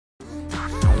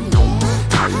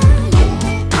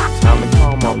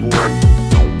boy.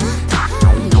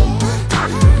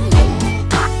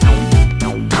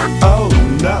 Oh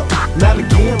no, not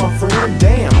again, my friend.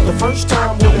 Damn, the first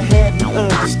time would've had me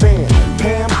understand.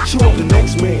 Pam, she want the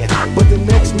next man, but the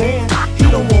next man, he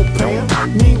don't want Pam.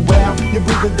 Meanwhile, you're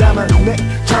breathing down her neck,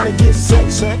 trying to get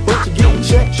sex, but you're getting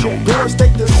checked. Going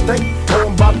state to state,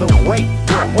 on by the way.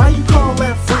 Why you call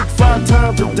that freak 5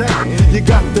 times a day? You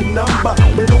got the number,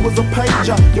 but it was a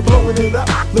pager. You're blowing it up,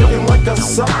 looking like a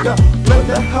sucker. Let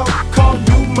the help call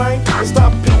you, man, and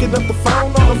stop picking up the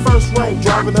phone on the first ring.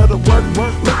 Driving her to work,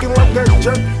 looking like a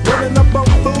jerk, running up on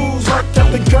fools like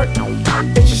Captain Kirk.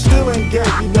 And she still ain't gave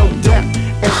you no doubt,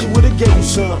 and she would've gave you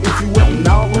some if you wasn't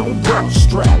all on the bra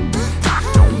strap.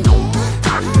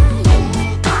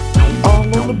 All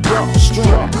on the bra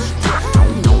strap.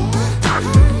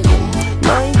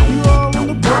 Man, you all on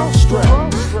the bra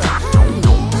strap.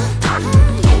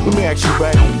 Let me ask you,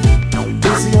 baby,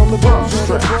 is he on the bra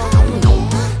strap?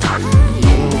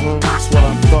 That's what I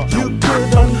thought. You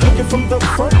could unhook it from the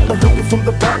front, unhook it from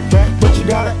the back, but you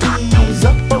gotta ease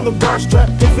up on the bra strap.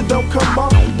 If it don't come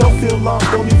off, don't feel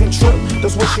lost, don't even trip.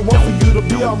 That's what she want for you to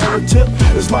be all on the tip.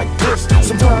 It's like this,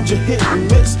 sometimes you hit and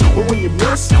miss, but when you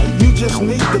miss, you just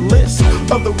need the list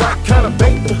of the right kind of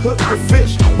bait to hook the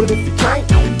fish. But if you can't,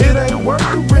 it ain't worth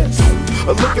the risk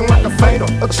of looking like a fatal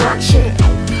attraction.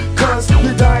 Cause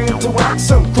you're dying to wax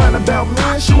some, crying about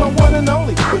me, she my one and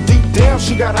only. But deep down,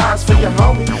 she got eyes for your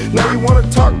homie. Now you wanna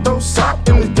talk those salt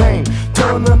in the game,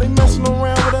 telling her they messing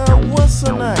around with her, what's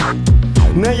her name?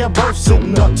 Now y'all both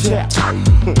sitting up tapped,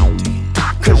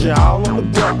 cause you're all on the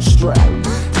bra strap.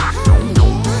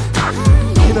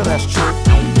 You know that's true.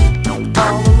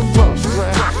 All on the bra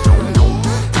strap.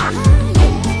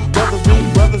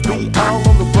 Brothers be all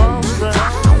on the bra strap.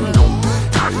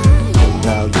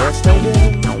 Now yes they do.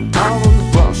 All on the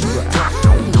bra strap.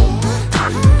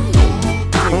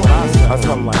 I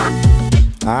come like,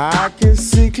 I can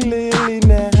see clearly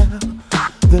now,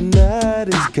 the night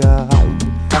is gone.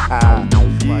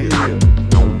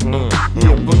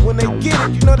 Yeah, but when they get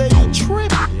it, you know they be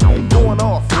tripping. They going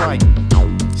off like,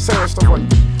 saying stuff like,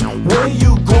 where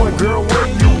you going, girl, where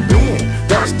you been?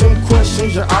 That's them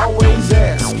questions you're always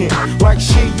asking. Like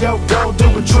she your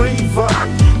golden retriever,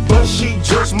 but she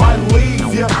just might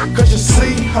leave ya, cause you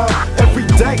see her every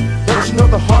day. Don't you know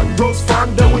the heart grows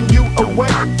fonder when you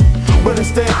awake? But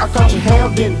instead I caught you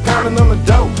hounding, pounding on the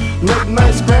door, late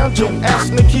night scrounging,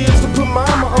 asking the kids to put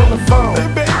mama on the phone. Hey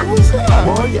baby, what's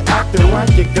up? Boy, you acting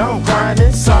like you're gone, crying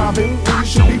and sobbing, when you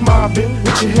should be mobbing,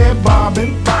 with your head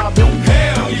bobbing.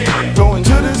 Hell yeah! Going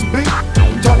to this beat,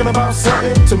 talking about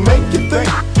something to make you think.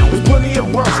 There's plenty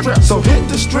of bra straps, so hit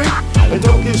the street, and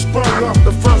don't get sprung off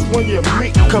the first one you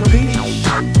meet. Capiche?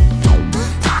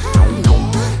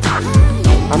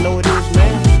 I know it is,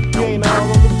 man. You ain't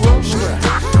all on the bra strap.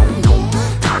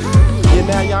 Yeah,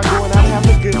 now y'all going out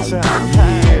having a good time.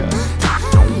 Yeah.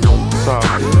 It's all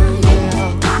good.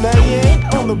 Yeah. Now you ain't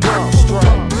on the bra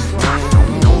strap.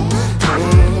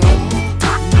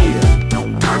 Yeah.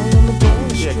 I'm on the bra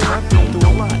strap. Yeah, 'cause I've been through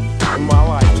a lot in my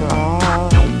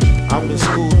lifetime. I've been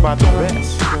schooled by the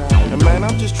best. And man,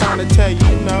 I'm just trying to tell you,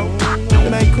 you know,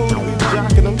 it ain't cool to be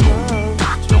jocking them.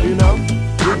 You know,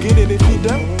 you'll get it if you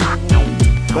don't.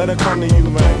 Let her come to you,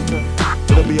 man.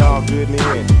 It'll be all good in the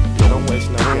end. Don't waste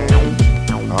no time.